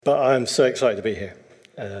But I'm so excited to be here.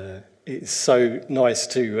 It's so nice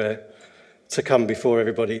to come before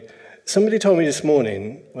everybody. Somebody told me this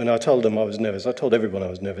morning, when I told them I was nervous, I told everyone I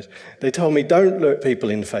was nervous, they told me, don't look people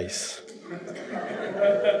in the face.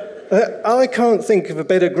 I can't think of a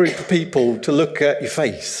better group of people to look at your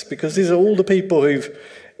face, because these are all the people who've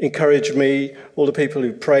encouraged me, all the people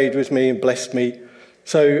who've prayed with me and blessed me.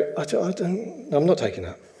 So I'm not taking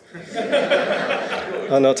that.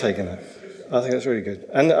 I'm not taking that. I think that's really good.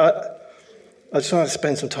 And I just want to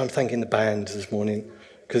spend some time thanking the band this morning,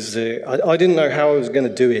 because I didn't know how I was going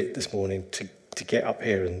to do it this morning to get up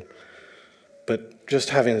here. But just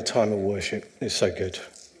having a time of worship is so good.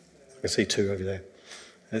 I can see two over there.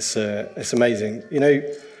 It's amazing. You know,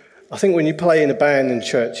 I think when you play in a band in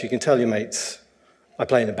church, you can tell your mates, I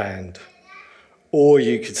play in a band. Or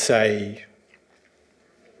you could say,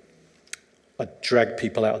 I drag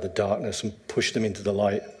people out of the darkness and push them into the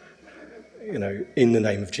light, you know, in the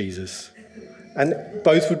name of Jesus. And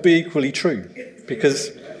both would be equally true,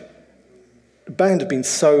 because the band have been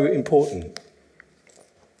so important.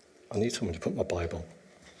 I need someone to put my Bible.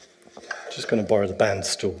 I'm just going to borrow the band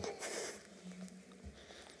stool.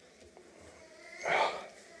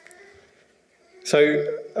 So,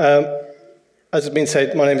 as has been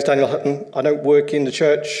said, my name is Daniel Hutton. I don't work in the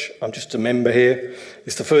church. I'm just a member here.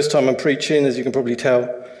 It's the first time I'm preaching, as you can probably tell.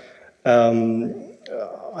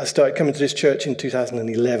 I started coming to this church in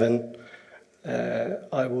 2011.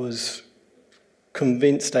 I was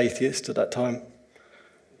convinced atheist at that time.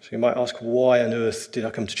 So you might ask, why on earth did I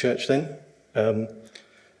come to church then?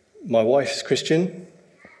 My wife is Christian,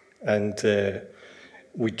 and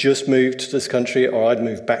we just moved to this country, or I'd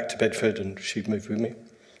moved back to Bedford and she'd moved with me.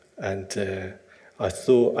 And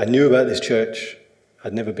I knew about this church.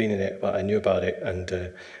 I'd never been in it, but I knew about it,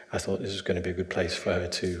 and I thought this was going to be a good place for her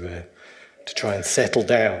to try and settle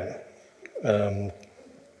down. And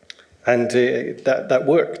that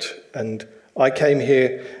worked. And I came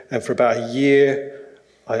here, and for about a year,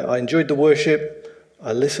 I enjoyed the worship.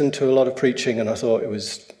 I listened to a lot of preaching, and I thought it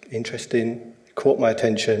was interesting, caught my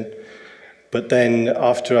attention. But then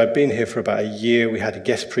after I'd been here for about a year, we had a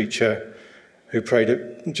guest preacher who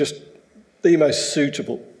prayed just the most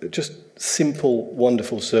suitable, just simple,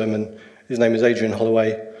 wonderful sermon. His name is Adrian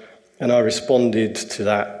Holloway, and I responded to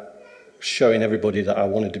that, showing everybody that I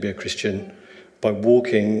wanted to be a Christian by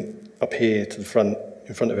walking up here to the front,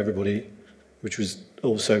 in front of everybody, which was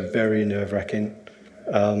also very nerve-wracking.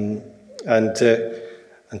 And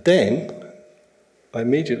then I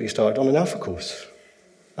immediately started on an Alpha course.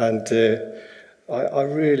 And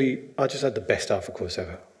I just had the best Alpha course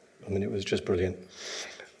ever. I mean, it was just brilliant.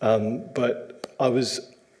 But I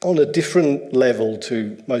was on a different level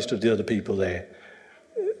to most of the other people there.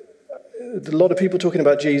 A lot of people talking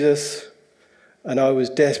about Jesus, and I was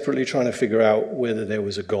desperately trying to figure out whether there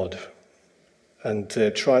was a God, and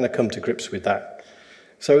trying to come to grips with that.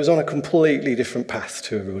 So I was on a completely different path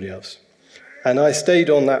to everybody else. And I stayed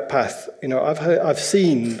on that path. You know, I've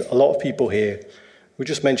seen a lot of people here. We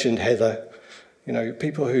just mentioned Heather. You know,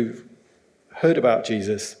 people who've heard about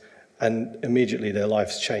Jesus, and immediately their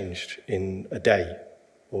lives changed in a day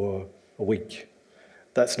or a week.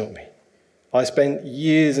 That's not me. I spent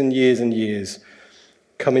years and years and years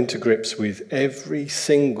coming to grips with every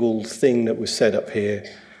single thing that was said up here.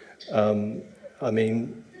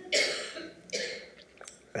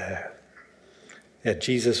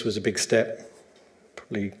 Jesus was a big step,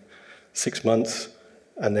 probably 6 months,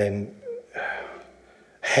 and then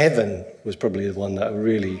heaven was probably the one that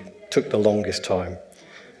really took the longest time.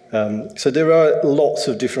 So there are lots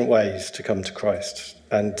of different ways to come to Christ.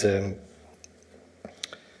 And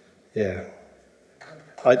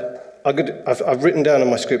I've written down on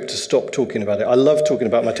my script to stop talking about it. I love talking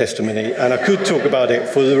about my testimony, and I could talk about it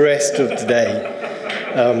for the rest of today.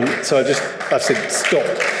 So I've said stop.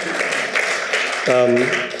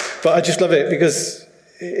 But I just love it because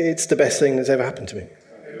it's the best thing that's ever happened to me.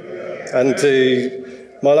 And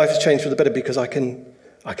my life has changed for the better because I can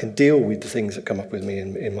deal with the things that come up with me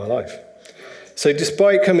in my life. So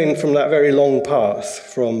despite coming from that very long path,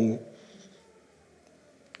 from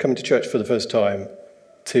coming to church for the first time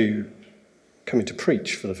to coming to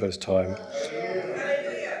preach for the first time,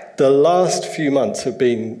 the last few months have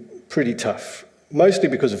been pretty tough, mostly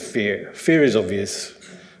because of fear. Fear is obvious.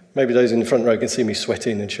 Maybe those in the front row can see me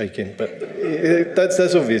sweating and shaking, but that's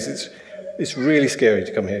obvious. It's really scary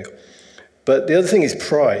to come here. But the other thing is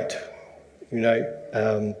pride. You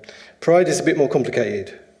know, pride is a bit more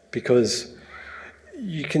complicated because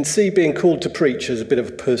you can see being called to preach as a bit of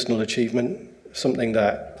a personal achievement, something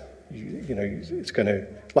that, you know, it's going to,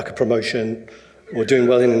 like a promotion or doing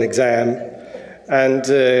well in an exam. And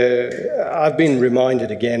I've been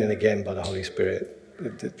reminded again and again by the Holy Spirit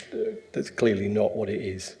that that's clearly not what it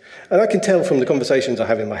is. And I can tell from the conversations I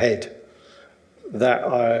have in my head that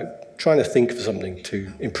I'm trying to think of something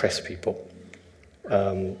to impress people.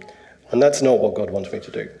 And that's not what God wants me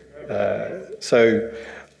to do. So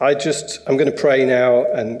I'm going to pray now,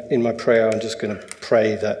 and in my prayer I'm just going to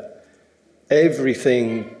pray that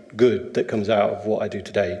everything good that comes out of what I do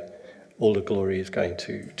today, all the glory is going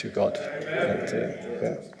to God.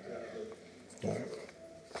 And, yeah.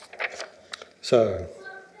 So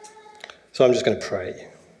I'm just going to pray.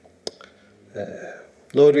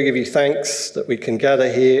 Lord, we give you thanks that we can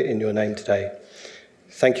gather here in your name today.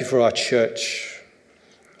 Thank you for our church.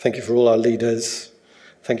 Thank you for all our leaders.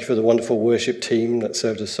 Thank you for the wonderful worship team that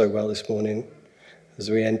served us so well this morning as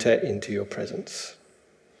we enter into your presence.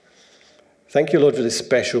 Thank you, Lord, for this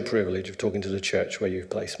special privilege of talking to the church where you've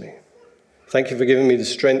placed me. Thank you for giving me the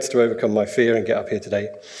strength to overcome my fear and get up here today.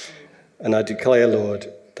 And I declare,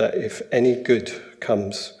 Lord, that if any good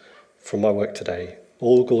comes from my work today,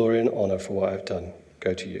 all glory and honour for what I've done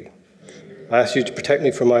go to you. I ask you to protect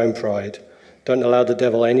me from my own pride. Don't allow the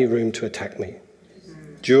devil any room to attack me.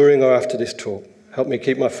 During or after this talk, help me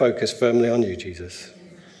keep my focus firmly on you, Jesus.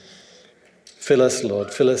 Fill us,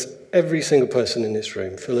 Lord. Fill us, every single person in this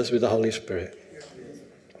room. Fill us with the Holy Spirit.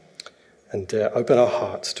 And open our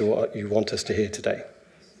hearts to what you want us to hear today.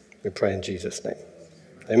 We pray in Jesus' name.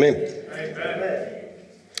 Amen. Amen.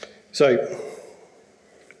 So,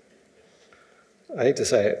 I hate to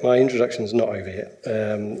say it, my introduction's not over yet.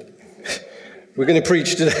 We're going to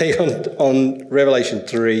preach today on Revelation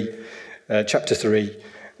 3, chapter 3.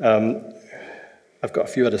 I've got a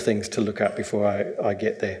few other things to look at before I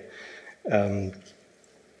get there.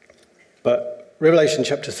 But Revelation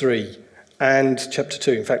chapter 3 and chapter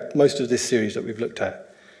 2, in fact, most of this series that we've looked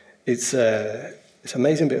at, it's an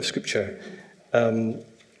amazing bit of scripture.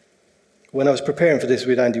 When I was preparing for this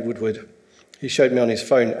with Andy Woodward, he showed me on his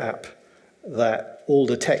phone app that all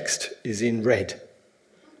the text is in red.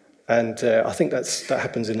 And I think that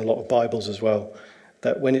happens in a lot of Bibles as well,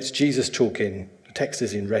 that when it's Jesus talking, the text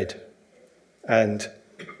is in red. And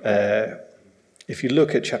if you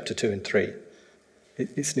look at chapter 2 and 3,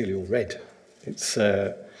 it's nearly all red. It's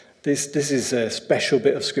this is a special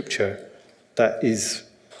bit of scripture that is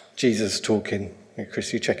Jesus talking. Hey,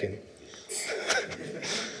 Chris, you checking?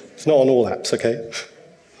 It's not on all apps, okay?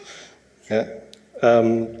 Yeah.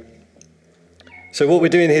 So what we're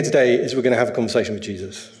doing here today is we're going to have a conversation with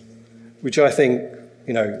Jesus, which I think,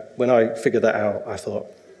 when I figured that out, I thought,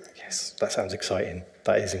 yes, that sounds exciting.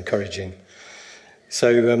 That is encouraging.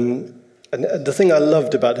 So, and the thing I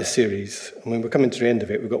loved about this series, and when we're coming to the end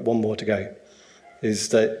of it, we've got one more to go, is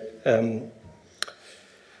that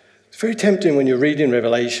it's very tempting when you're reading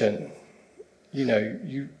Revelation.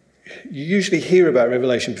 You usually hear about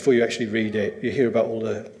Revelation before you actually read it. You hear about all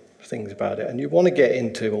the things about it, and you want to get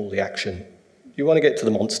into all the action. You want to get to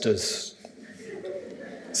the monsters.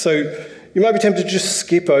 So you might be tempted to just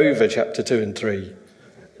skip over chapter 2 and 3.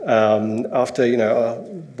 After,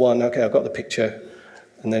 1, okay, I've got the picture,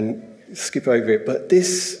 and then skip over it. But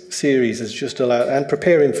this series has just allowed, and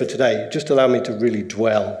preparing for today, just allowed me to really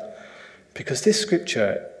dwell. Because this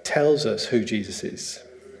scripture tells us who Jesus is.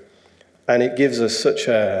 And it gives us such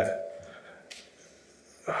a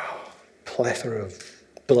plethora of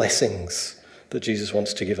blessings that Jesus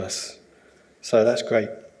wants to give us. So that's great.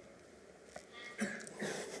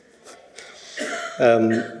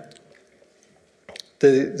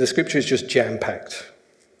 The scripture is just jam-packed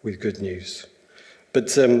with good news.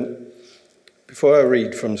 But before I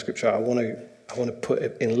read from scripture, I want to put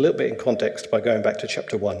it in a little bit in context by going back to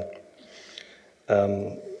chapter 1,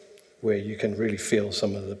 where you can really feel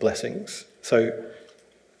some of the blessings. So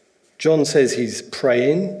John says he's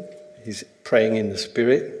praying in the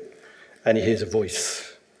Spirit, and he hears a voice.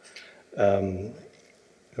 Have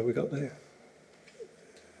we got there?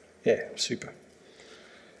 Yeah, super.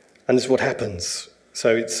 And this is what happens.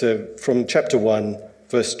 So it's from chapter 1,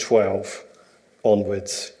 verse 12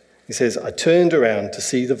 onwards. He says, I turned around to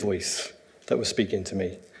see the voice that was speaking to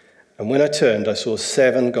me. And when I turned, I saw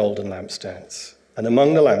 7 golden lampstands. And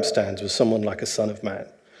among the lampstands was someone like a son of man,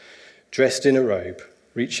 dressed in a robe,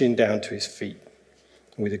 reaching down to his feet,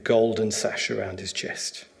 with a golden sash around his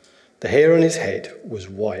chest. The hair on his head was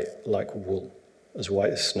white like wool, as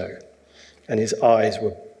white as snow, and his eyes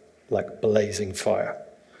were like blazing fire.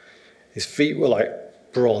 His feet were like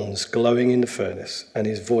bronze glowing in the furnace, and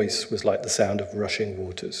his voice was like the sound of rushing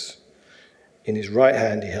waters. In his right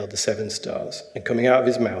hand he held the 7 stars, and coming out of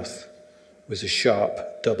his mouth was a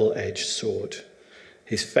sharp, double-edged sword.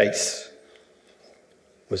 His face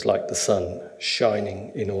was like the sun,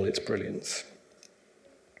 shining in all its brilliance.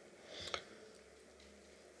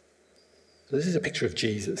 So this is a picture of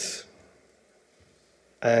Jesus.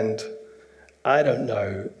 And I don't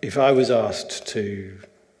know, if I was asked to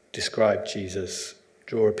describe Jesus,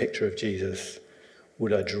 draw a picture of Jesus,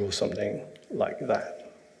 would I draw something like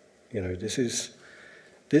that? You know,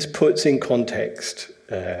 this puts in context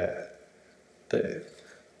that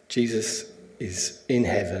Jesus is in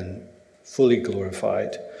heaven, fully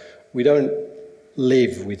glorified. We don't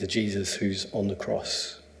live with the Jesus who's on the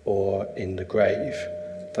cross or in the grave.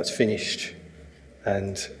 That's finished.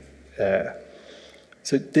 And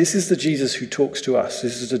so this is the Jesus who talks to us.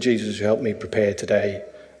 This is the Jesus who helped me prepare today.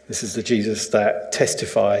 This is the Jesus that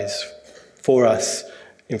testifies for us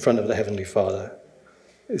in front of the Heavenly Father.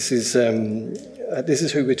 This is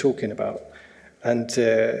who we're talking about. And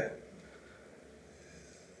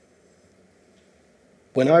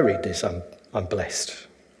when I read this, I'm blessed.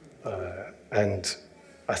 And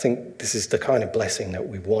I think this is the kind of blessing that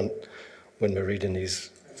we want when we're reading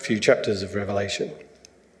these few chapters of Revelation.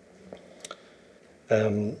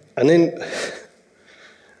 And then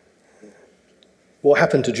what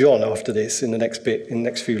happened to John after this in the next bit, in the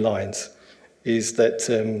next few lines, is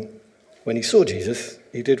that when he saw Jesus,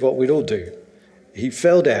 he did what we'd all do. He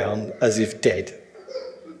fell down as if dead.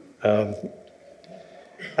 And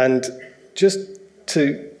just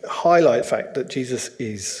to highlight the fact that Jesus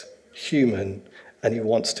is human and he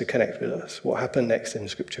wants to connect with us, what happened next in the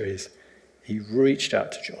scripture is he reached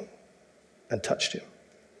out to John and touched him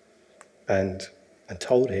and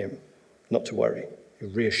told him not to worry. He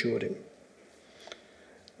reassured him.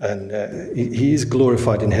 And he is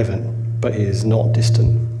glorified in heaven, but he is not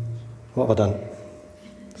distant. What have I done?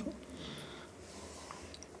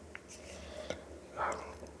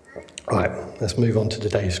 Right, let's move on to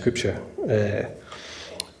today's scripture.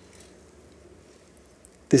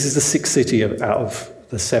 This is the sixth city out of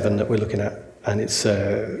the seven that we're looking at, and it's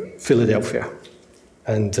Philadelphia.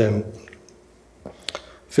 And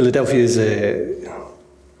Philadelphia is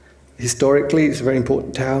historically, it's a very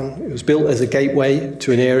important town. It was built as a gateway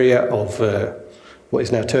to an area of what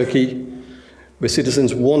is now Turkey, where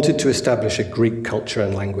citizens wanted to establish a Greek culture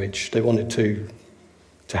and language. They wanted to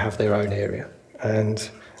have their own area. And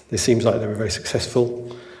it seems like they were very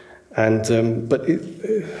successful. And but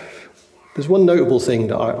there's one notable thing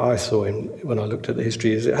that I saw when I looked at the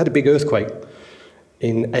history, is it had a big earthquake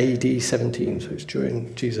in AD 17, so it's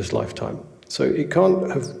during Jesus' lifetime. So it can't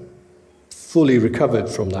have fully recovered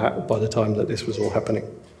from that by the time that this was all happening.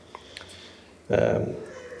 So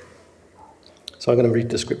I'm going to read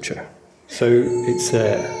the scripture. So it's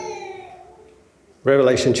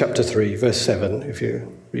Revelation chapter 3, verse 7, if you're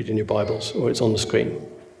reading your Bibles, or it's on the screen.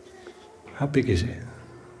 How big is it?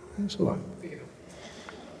 It's all right.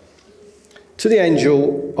 To the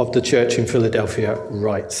angel of the church in Philadelphia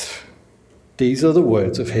write, these are the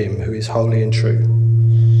words of him who is holy and true,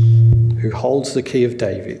 who holds the key of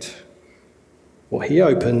David. What he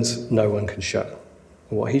opens, no one can shut.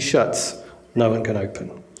 And what he shuts, no one can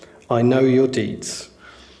open. I know your deeds.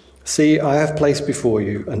 See, I have placed before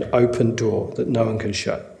you an open door that no one can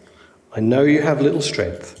shut. I know you have little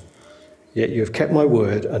strength, yet you have kept my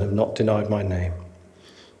word and have not denied my name.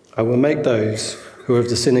 I will make those who are of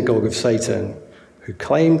the synagogue of Satan, who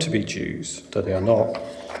claim to be Jews, though they are not,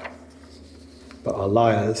 but are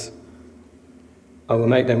liars, I will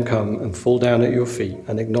make them come and fall down at your feet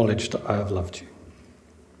and acknowledge that I have loved you.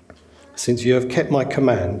 Since you have kept my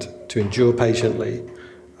command to endure patiently,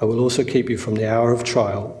 I will also keep you from the hour of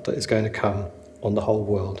trial that is going to come on the whole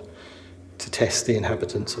world to test the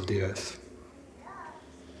inhabitants of the earth.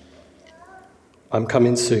 I'm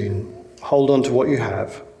coming soon. Hold on to what you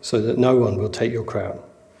have, so that no one will take your crown.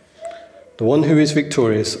 The one who is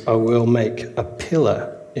victorious I will make a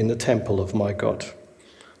pillar in the temple of my God.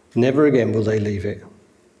 Never again will they leave it.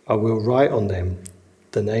 I will write on them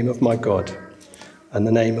the name of my God and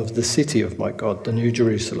the name of the city of my God, the New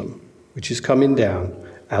Jerusalem, which is coming down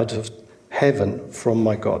out of heaven from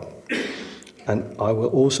my God. And I will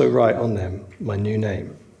also write on them my new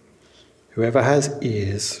name. Whoever has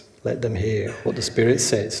ears, let them hear what the Spirit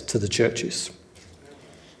says to the churches.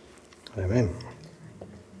 Amen.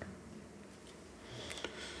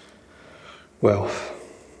 Well,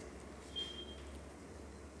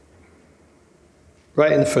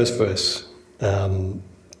 right in the first verse,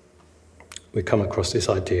 we come across this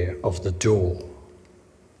idea of the door,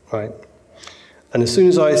 right? And as soon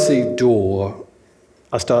as I see door,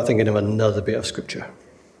 I start thinking of another bit of scripture.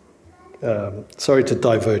 Sorry to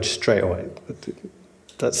diverge straight away, but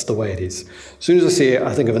that's the way it is. As soon as I see it,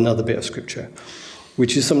 I think of another bit of scripture,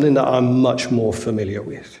 which is something that I'm much more familiar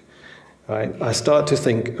with. Right? I start to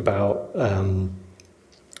think about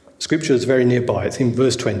scripture is very nearby. It's in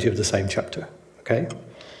verse 20 of the same chapter. Okay,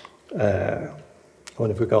 I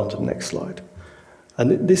wonder if we go on to the next slide.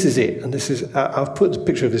 And this is it. And this is, I've put a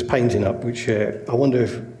picture of this painting up, which I wonder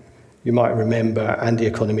if you might remember Andy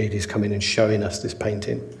Economides coming and showing us this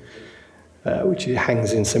painting, which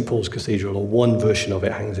hangs in St. Paul's Cathedral, or one version of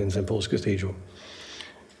it hangs in St. Paul's Cathedral.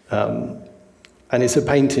 And it's a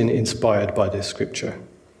painting inspired by this scripture.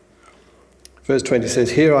 Verse 20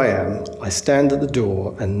 says, "Here I am, I stand at the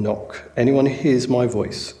door and knock. Anyone who hears my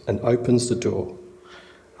voice and opens the door,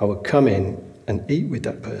 I will come in and eat with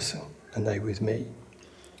that person, and they with me."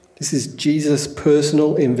 This is Jesus'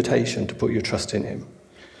 personal invitation to put your trust in him.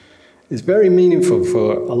 It's very meaningful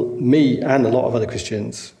for me and a lot of other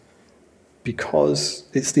Christians because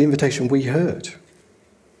it's the invitation we heard.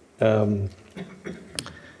 I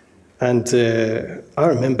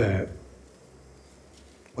remember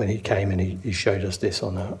when he came and he showed us this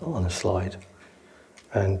on a slide,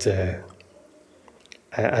 and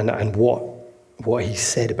what he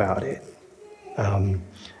said about it, and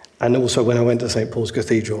also when I went to St. Paul's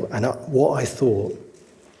Cathedral, and what I thought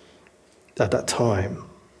at that time,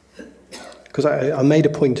 because I made a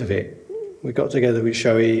point of it. We got together with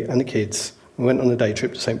Shoei and the kids, we went on a day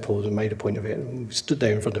trip to St. Paul's and made a point of it, and we stood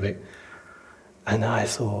there in front of it, and I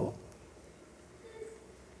thought,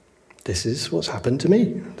 this is what's happened to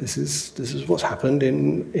me. This is what's happened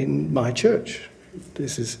in my church.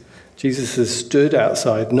 Jesus has stood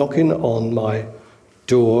outside knocking on my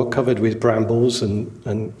door covered with brambles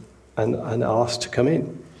and asked to come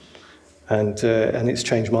in. And it's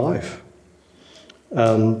changed my life.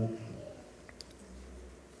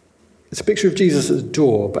 It's a picture of Jesus at the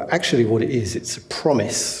door, but actually what it is, it's a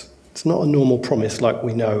promise. It's not a normal promise like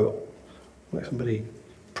we know, like somebody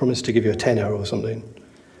promised to give you a tenner or something.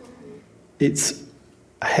 It's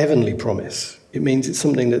a heavenly promise. It means it's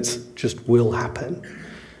something that's just will happen.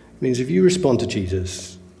 It means if you respond to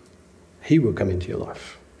Jesus, he will come into your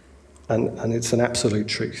life. And it's an absolute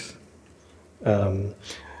truth. And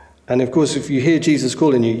of course, if you hear Jesus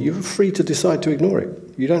calling you, you're free to decide to ignore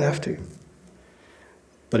it. You don't have to.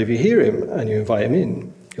 But if you hear him and you invite him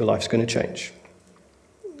in, your life's going to change.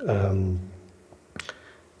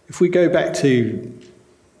 If we go back to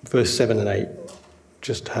verse 7 and 8,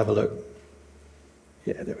 just to have a look.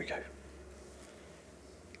 Yeah, there we go.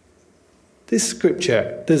 This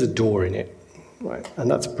scripture, there's a door in it, right? And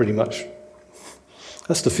that's the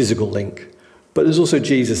physical link. But there's also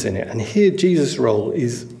Jesus in it. And here Jesus' role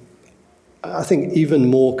is, I think, even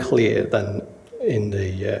more clear than in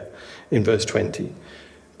verse 20.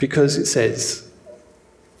 Because it says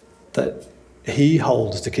that he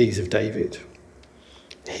holds the keys of David.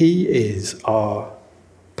 He is our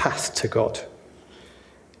path to God.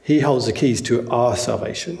 He holds the keys to our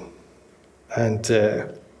salvation. And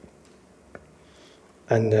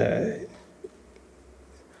I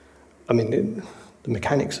mean, the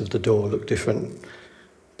mechanics of the door look different,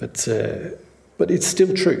 but it's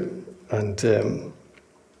still true. And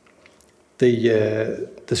the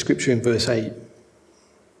scripture in verse 8,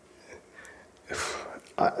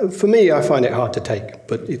 for me, I find it hard to take,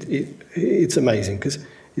 but it's amazing because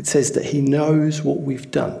it says that he knows what we've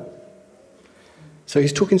done. So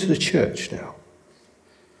he's talking to the church now.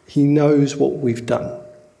 He knows what we've done.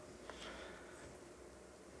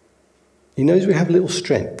 He knows we have little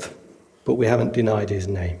strength, but we haven't denied his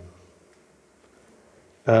name.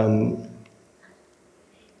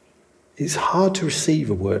 It's hard to receive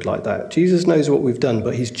a word like that. Jesus knows what we've done,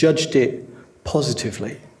 but he's judged it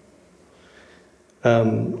positively.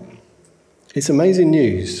 It's amazing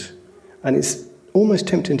news, and it's almost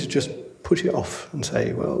tempting to just put it off and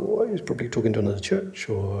say, well, he's probably talking to another church,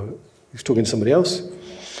 or he's talking to somebody else.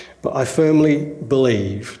 But I firmly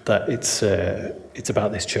believe that it's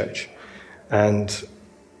about this church. And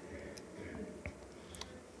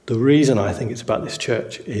the reason I think it's about this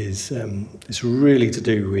church is it's really to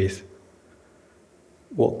do with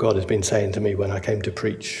what God has been saying to me when I came to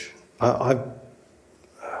preach. I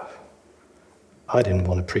didn't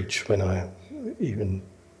want to preach when even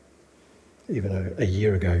a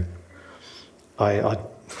year ago.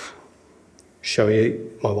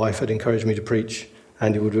 Shoei, my wife, had encouraged me to preach.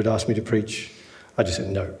 Andy Wood would ask me to preach. I just said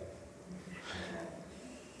no.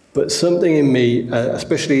 But something in me,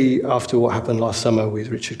 especially after what happened last summer with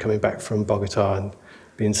Richard coming back from Bogota and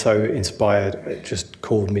being so inspired, it just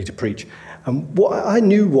called me to preach. And I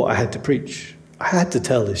knew what I had to preach. I had to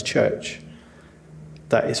tell this church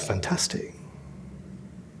that is fantastic.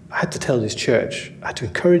 I had to tell this church, I had to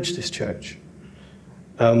encourage this church.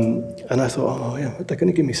 And I thought, oh yeah, they're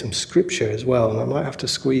going to give me some scripture as well, and I might have to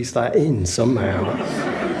squeeze that in somehow.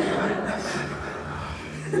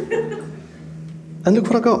 And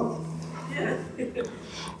look what I got.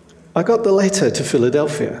 I got the letter to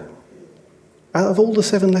Philadelphia. Out of all the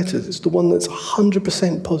 7 letters, it's the one that's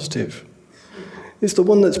 100% positive. It's the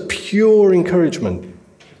one that's pure encouragement.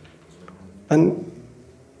 And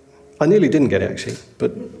I nearly didn't get it, actually,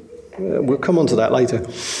 but we'll come on to that later.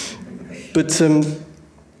 But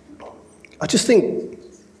I just think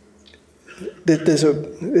that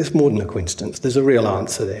there's more than a coincidence. There's a real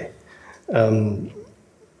answer there.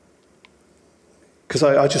 Because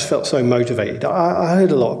I just felt so motivated. I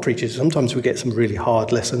heard a lot of preachers. Sometimes we get some really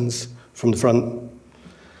hard lessons from the front.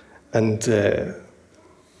 And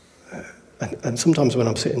sometimes when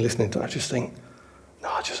I'm sitting listening to it, I just think, no,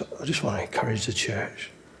 I just want to encourage the church.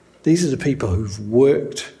 These are the people who've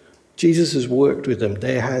worked. Jesus has worked with them,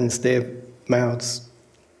 their hands, their mouths,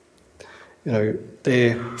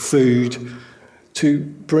 their food, to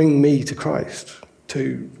bring me to Christ,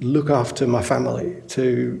 to look after my family,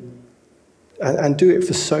 and do it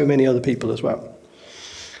for so many other people as well.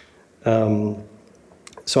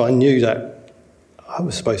 So I knew that I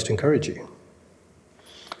was supposed to encourage you.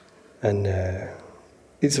 And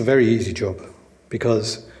it's a very easy job,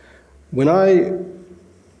 because when I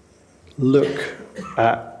look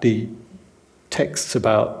at the texts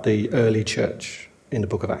about the early church in the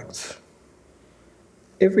book of Acts,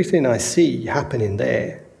 everything I see happening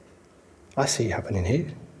there, I see happening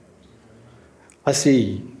here. I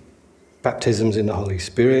see baptisms in the Holy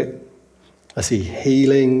Spirit. I see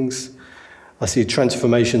healings. I see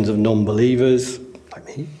transformations of non-believers, like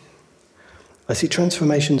me. I see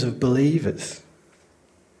transformations of believers,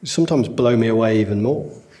 which sometimes blow me away even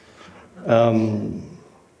more. I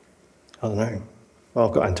don't know. Well,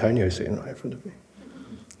 I've got Antonio sitting right in front of me.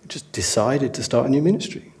 He just decided to start a new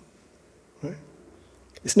ministry. Right?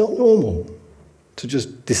 It's not normal to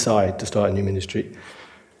just decide to start a new ministry.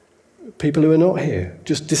 People who are not here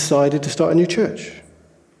just decided to start a new church.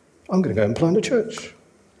 I'm going to go and plant a church.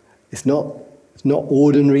 It's not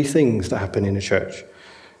ordinary things that happen in a church.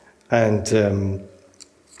 And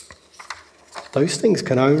those things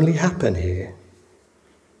can only happen here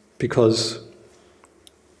because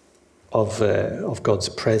of God's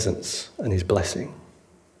presence and his blessing.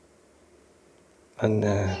 And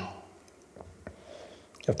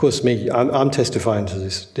of course, I'm testifying to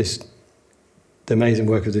the amazing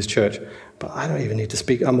work of this church, but I don't even need to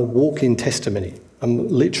speak. I'm a walking testimony. I'm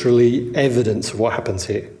literally evidence of what happens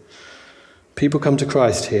here. People come to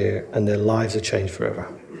Christ here and their lives are changed forever.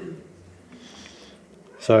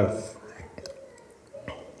 So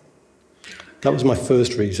that was my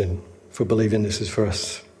first reason for believing this is for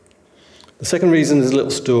us. The second reason is a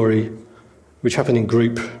little story which happened in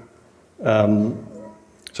group. So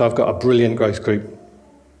I've got a brilliant growth group,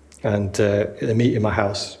 and they meet in my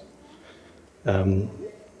house. One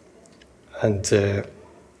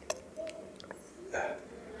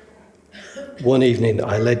evening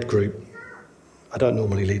I led group. I don't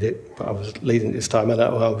normally lead it, but I was leading it this time, and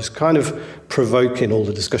I was kind of provoking all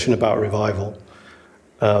the discussion about revival.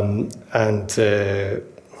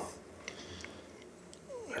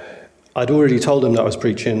 I'd already told them that I was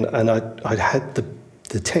preaching, and I'd had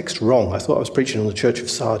the text wrong. I thought I was preaching on the Church of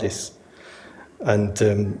Sardis. And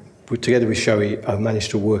together with Shoei, I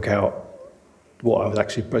managed to work out what I was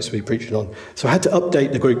actually supposed to be preaching on. So I had to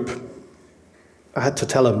update the group. I had to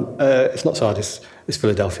tell them, it's not Sardis, it's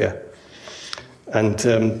Philadelphia. And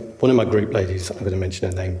one of my group ladies, I'm going to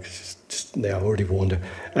mention her name, because I already warned her,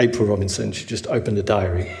 April Robinson, she just opened a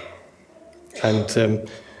diary. And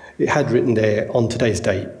it had written there, on today's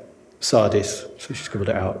date, Sardis, so she scribbled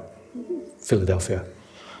it out, Philadelphia.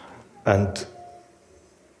 And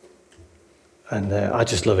I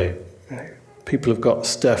just love it. People have got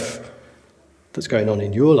stuff that's going on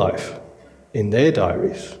in your life, in their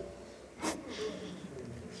diaries.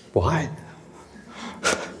 Why?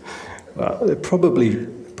 Well, they're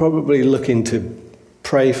probably looking to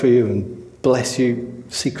pray for you and bless you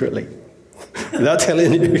secretly, without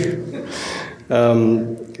telling you.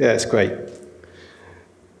 Yeah, it's great.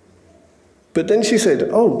 But then she said,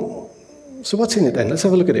 oh, so what's in it then? Let's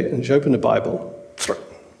have a look at it. And she opened the Bible,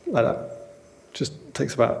 like that. Just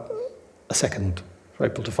takes about a second for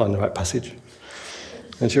April to find the right passage.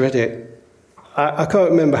 And she read it. I can't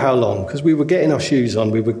remember how long, because we were getting our shoes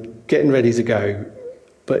on, we were getting ready to go,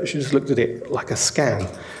 but she just looked at it like a scan.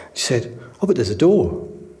 She said, oh, but there's a door.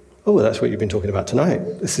 Oh, well, that's what you've been talking about tonight.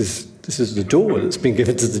 This is the door that's been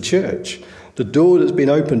given to the church, the door that's been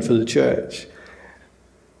opened for the church,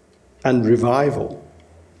 and revival.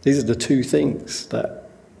 These are the two things that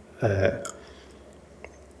are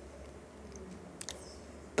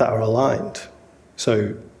aligned.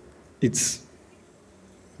 So it's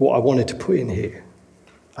what I wanted to put in here.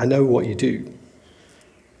 I know what you do,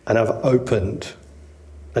 and I've opened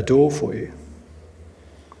a door for you.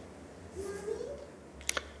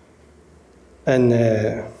 And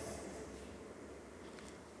I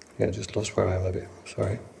just lost where I am a bit,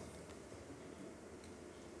 sorry.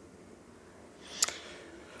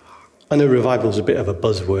 I know revival is a bit of a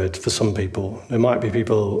buzzword for some people. There might be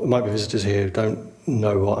visitors here who don't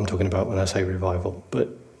know what I'm talking about when I say revival. But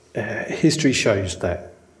history shows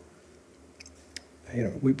that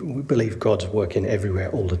we believe God's working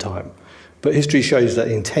everywhere all the time. But history shows that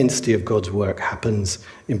the intensity of God's work happens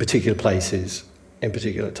in particular places, in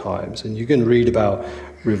particular times. And you can read about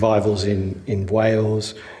revivals in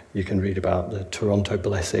Wales. You can read about the Toronto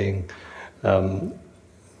blessing.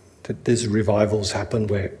 There's revivals happen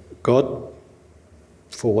where God,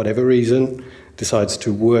 for whatever reason, decides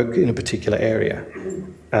to work in a particular area.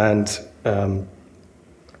 And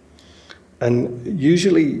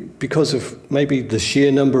usually because of maybe the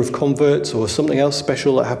sheer number of converts or something else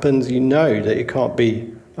special that happens, you know that it can't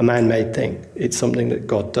be a man-made thing. It's something that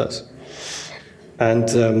God does. And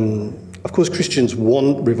of course, Christians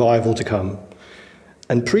want revival to come.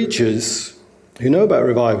 And preachers who know about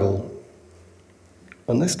revival,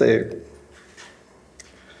 unless they're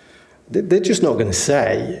just not going to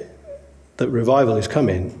say that revival is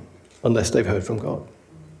coming unless they've heard from God.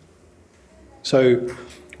 So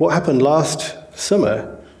what happened last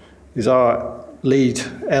summer is our lead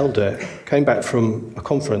elder came back from a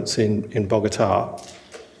conference in Bogota,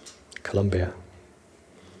 Colombia,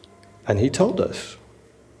 and he told us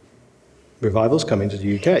revival's coming to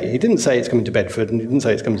the UK. He didn't say it's coming to Bedford, and he didn't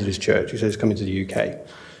say it's coming to this church. He said it's coming to the UK.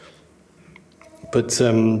 But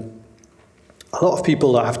a lot of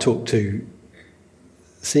people that I've talked to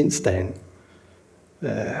since then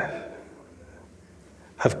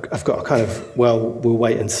have got a kind of, well, we'll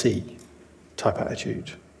wait and see type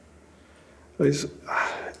attitude.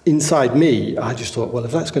 Inside me, I just thought, well,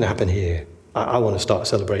 if that's going to happen here, I want to start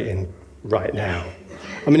celebrating right now.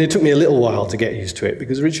 I mean, it took me a little while to get used to it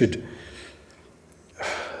because Richard,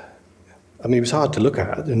 I mean, it was hard to look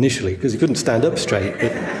at initially because he couldn't stand up straight.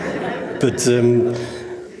 But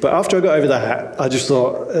after I got over that, I just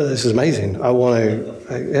thought, this is amazing. I want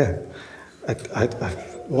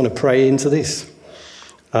to pray into this.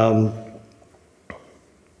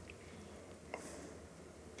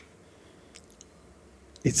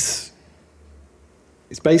 It's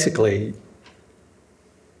basically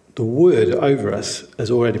the word over us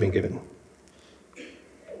has already been given,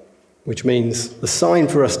 which means the sign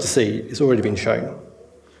for us to see has already been shown.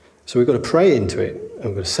 So we've got to pray into it and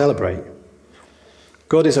we've got to celebrate.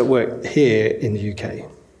 God is at work here in the UK.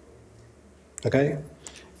 Okay?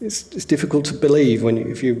 It's difficult to believe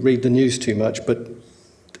if you read the news too much, but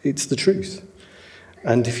it's the truth.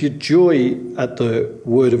 And if your joy at the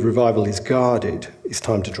word of revival is guarded, it's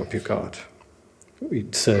time to drop your guard.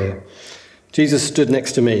 Jesus stood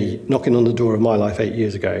next to me, knocking on the door of my life 8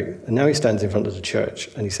 years ago, and now he stands in front of the church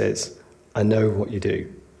and he says, I know what you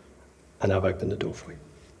do, and I've opened the door for you.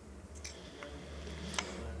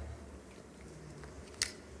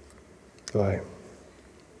 Right.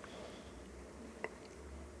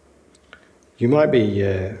 You might be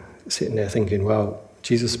sitting there thinking, well,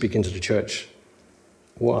 Jesus speaking to the church,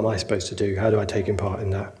 what am I supposed to do? How do I take part in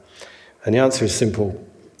that? And the answer is simple.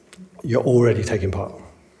 You're already taking part.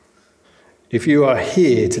 If you are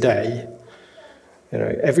here today,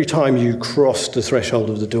 every time you cross the threshold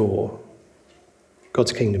of the door,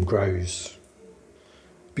 God's kingdom grows.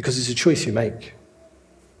 Because it's a choice you make.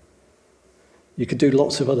 You could do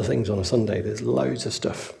lots of other things on a Sunday. There's loads of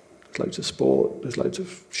stuff. There's loads of sport. There's loads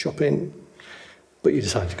of shopping. But you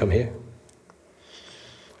decide to come here.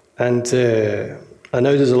 And I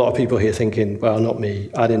know there's a lot of people here thinking, well, not me,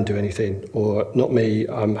 I didn't do anything. Or not me,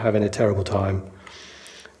 I'm having a terrible time.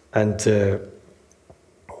 And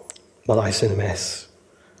my life's in a mess.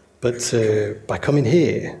 But by coming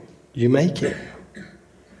here, you make it.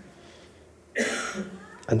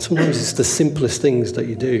 And sometimes it's the simplest things that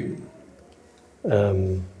you do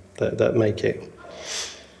that make it.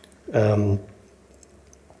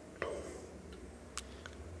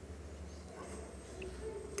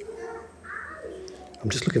 I'm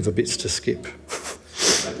just looking for bits to skip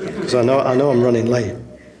because I know I'm running late.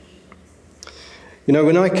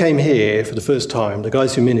 When I came here for the first time, the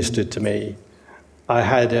guys who ministered to me, I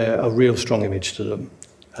had a real strong image to them.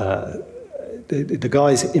 The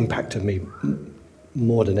guys impacted me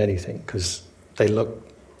more than anything because they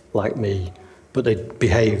looked like me, but they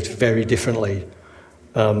behaved very differently.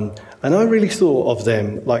 And I really thought of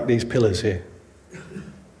them like these pillars here.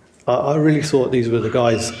 I really thought these were the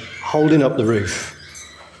guys holding up the roof,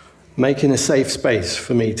 making a safe space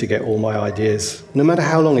for me to get all my ideas, no matter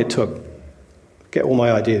how long it took, get all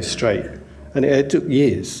my ideas straight. And it took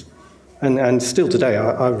years. And still today,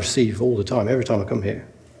 I receive all the time, every time I come here.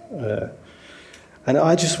 And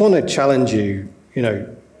I just want to challenge you,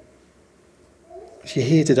 if you're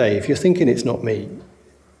here today, if you're thinking it's not me,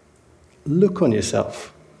 look on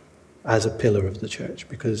yourself as a pillar of the church,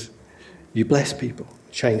 because you bless people,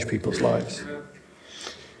 change people's lives.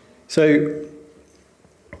 So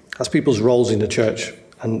that's people's roles in the church.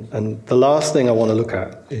 And the last thing I want to look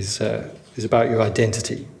at is about your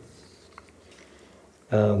identity.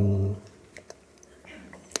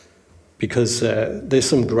 Because there's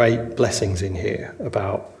some great blessings in here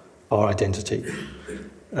about our identity.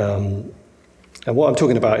 And what I'm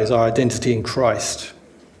talking about is our identity in Christ,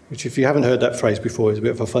 which, if you haven't heard that phrase before, is a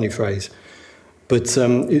bit of a funny phrase. But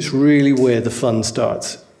it's really where the fun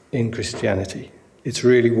starts in Christianity. It's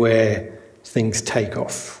really where things take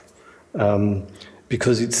off.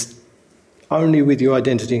 Because it's only with your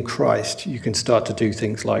identity in Christ you can start to do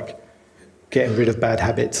things like getting rid of bad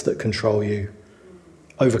habits that control you,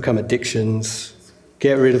 overcome addictions,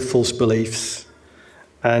 get rid of false beliefs.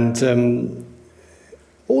 And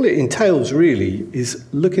all it entails really is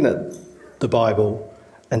looking at the Bible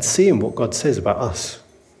and seeing what God says about us.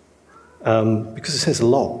 Because it says a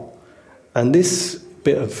lot. And this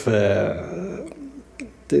bit of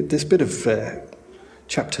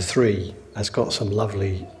chapter 3 has got some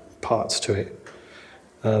lovely parts to it.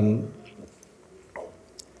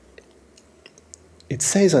 It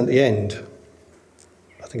says at the end,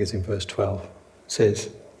 I think it's in verse 12, it says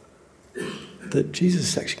that Jesus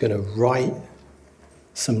is actually going to write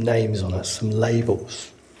some names on us, some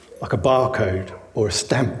labels, like a barcode or a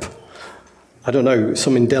stamp. I don't know,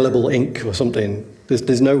 some indelible ink or something.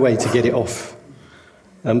 There's no way to get it off.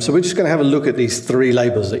 So we're just going to have a look at these 3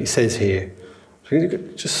 labels that he says here. So you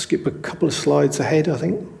could just skip a couple of slides ahead, I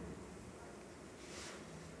think.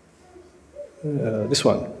 This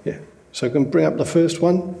one, yeah. So I can bring up the first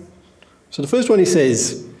one. So the first one he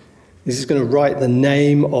says, he's going to write the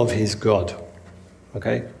name of his God,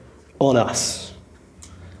 okay, on us.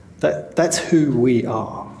 That's who we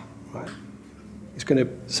are, right? He's going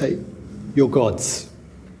to say, you're God's.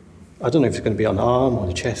 I don't know if it's going to be on the arm, on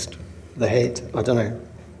the chest, the head, I don't know.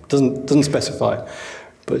 Doesn't specify,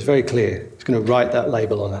 but it's very clear. He's going to write that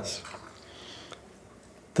label on us.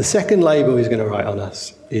 The second label he's going to write on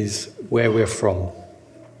us is where we're from.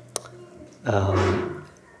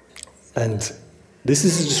 And this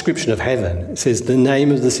is a description of heaven. It says, the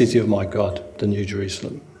name of the city of my God, the New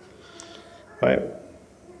Jerusalem. Right?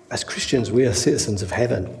 As Christians, we are citizens of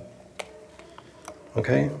heaven.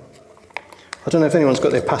 Okay? I don't know if anyone's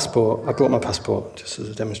got their passport. I brought my passport just as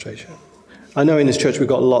a demonstration. I know in this church we've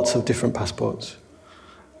got lots of different passports.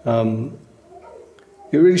 You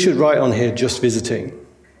really should write on here, just visiting.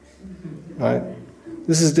 Right?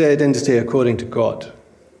 This is the identity according to God.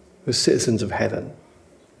 We're citizens of heaven.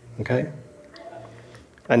 Okay?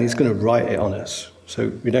 And he's going to write it on us. So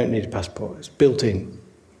we don't need a passport. It's built in.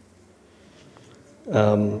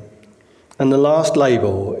 And the last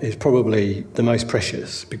label is probably the most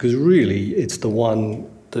precious, because really it's the one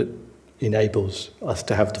that enables us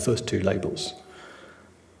to have the first 2 labels.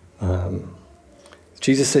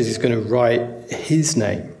 Jesus says he's going to write his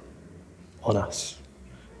name on us.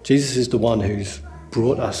 Jesus is the one who's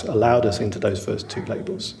brought us, allowed us into those first 2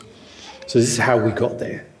 labels. So this is how we got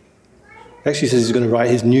there. He actually says he's going to write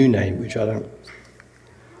his new name, which I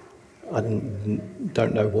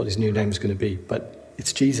don't know what his new name is going to be, but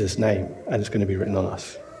it's Jesus' name, and it's going to be written on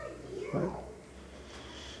us. Right?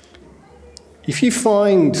 If you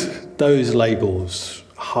find those labels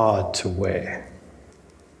hard to wear,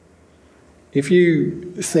 if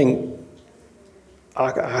you think,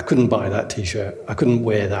 I couldn't buy that T-shirt, I couldn't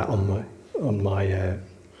wear that on my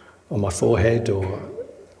forehead,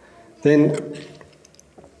 then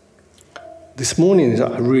this morning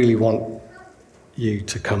I really want you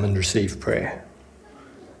to come and receive prayer.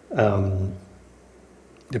 The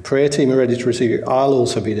prayer team are ready to receive you. I'll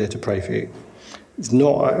also be there to pray for you. It's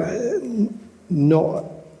not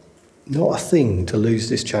a thing to lose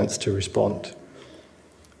this chance to respond.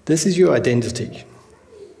 This is your identity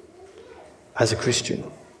as a Christian.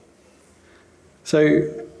 So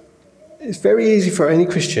it's very easy for any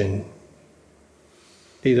Christian,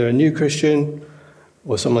 either a new Christian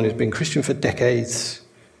or someone who's been Christian for decades,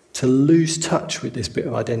 to lose touch with this bit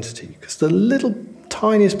of identity. Because the little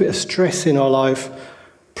tiniest bit of stress in our life,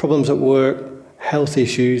 problems at work, health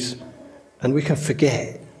issues, and we can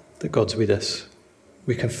forget that God's with us.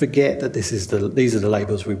 We can forget that these are the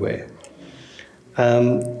labels we wear.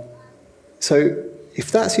 So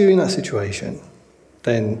if that's you in that situation,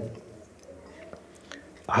 then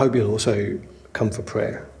I hope you'll also come for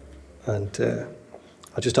prayer. And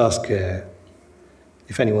I'll just ask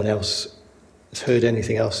if anyone else has heard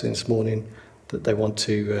anything else this morning that they want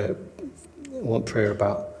to want prayer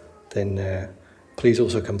about, then please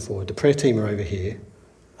also come forward. The prayer team are over here,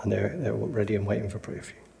 and they're ready and waiting for prayer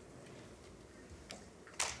for you.